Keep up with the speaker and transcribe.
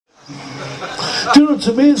Do you know, it's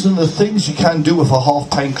amazing the things you can do with a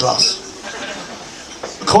half-pint glass.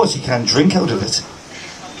 Of course you can't drink out of it,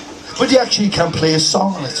 but you actually can play a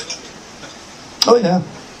song on it. Oh yeah,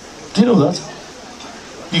 do you know that?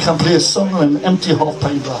 You can play a song on an empty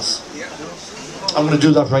half-pint glass. I'm going to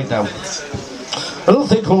do that right now. A little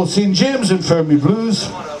thing called St. James Infirmary Blues,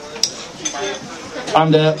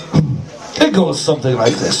 and it goes something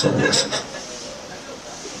like this.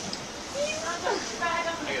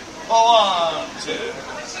 One, two,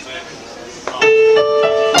 three, four.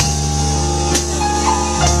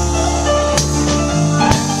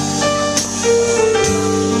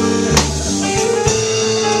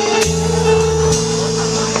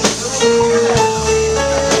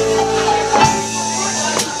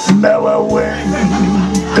 Now I went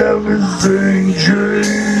down to St.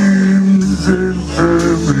 James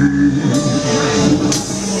Infirmary,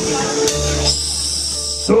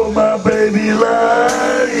 saw my baby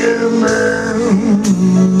lying there.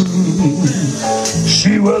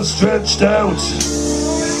 She was stretched out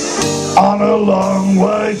on a long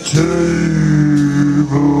white table,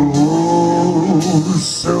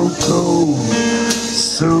 so cold,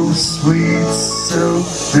 so sweet, so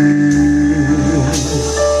fair.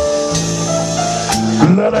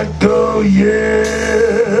 Let her go, yeah,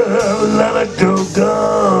 let her go,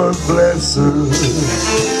 God bless her.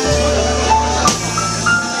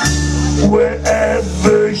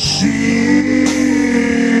 Wherever she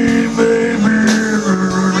may be,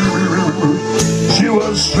 she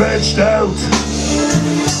was stretched out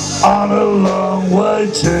on a long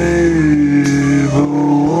white table,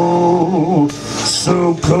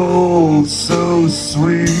 so cold, so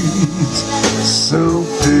sweet, so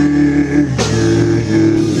big.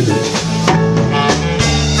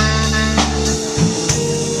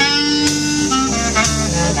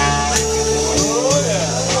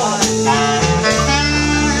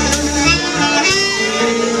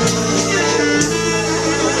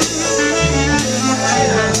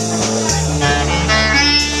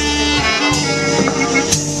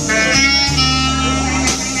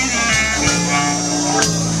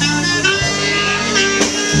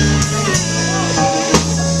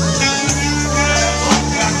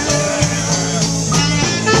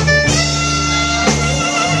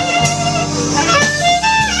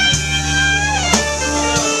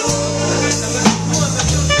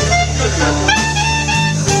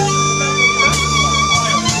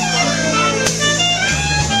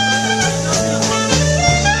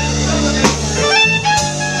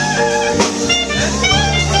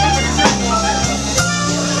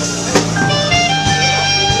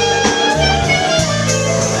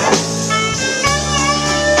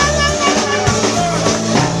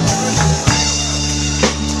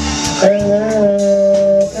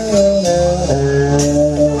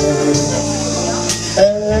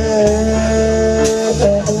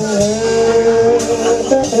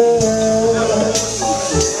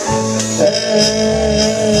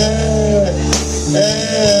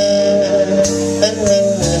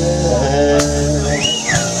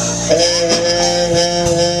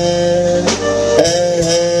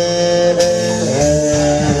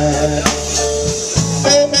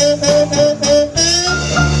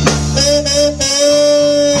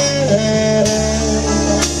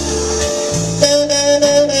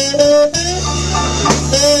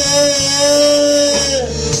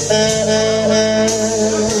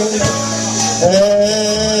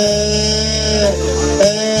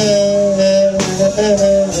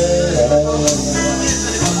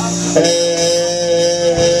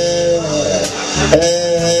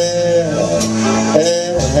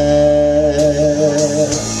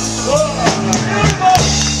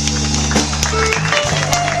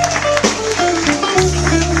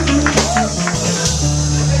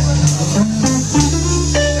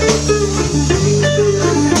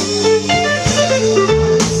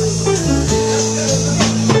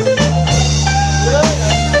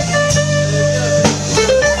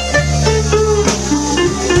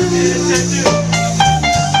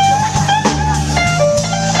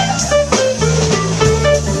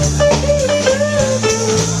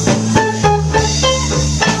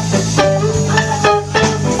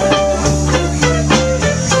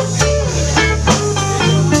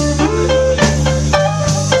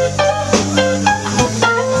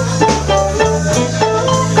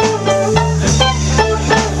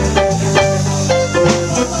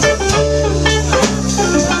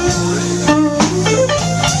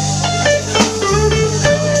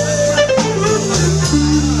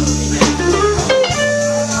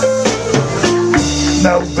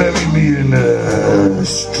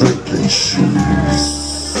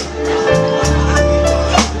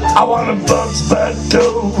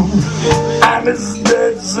 and his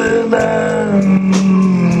dancing hand.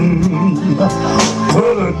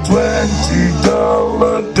 Put a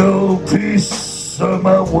 $20 gold piece on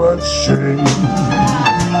my watch chain,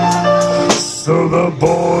 so the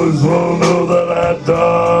boys will know that I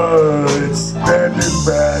died standing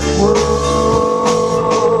back. Whoa,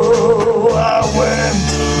 I went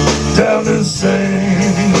down to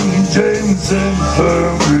St. James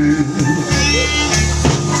Infirmary,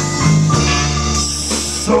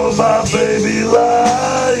 saw my baby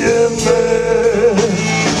lying there.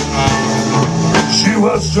 She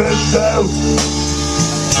was stretched out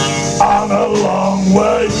on a long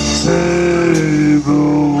white table.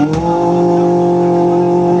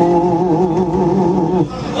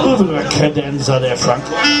 A little bit of a cadenza there,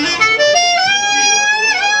 Franco.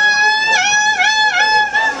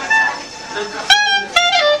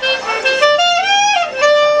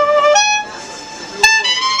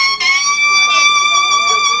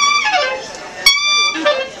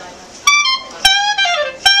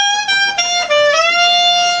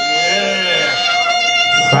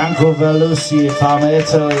 Franco Valussi from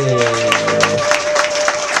Italy.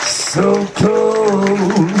 So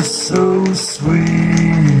cold, so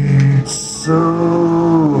sweet, so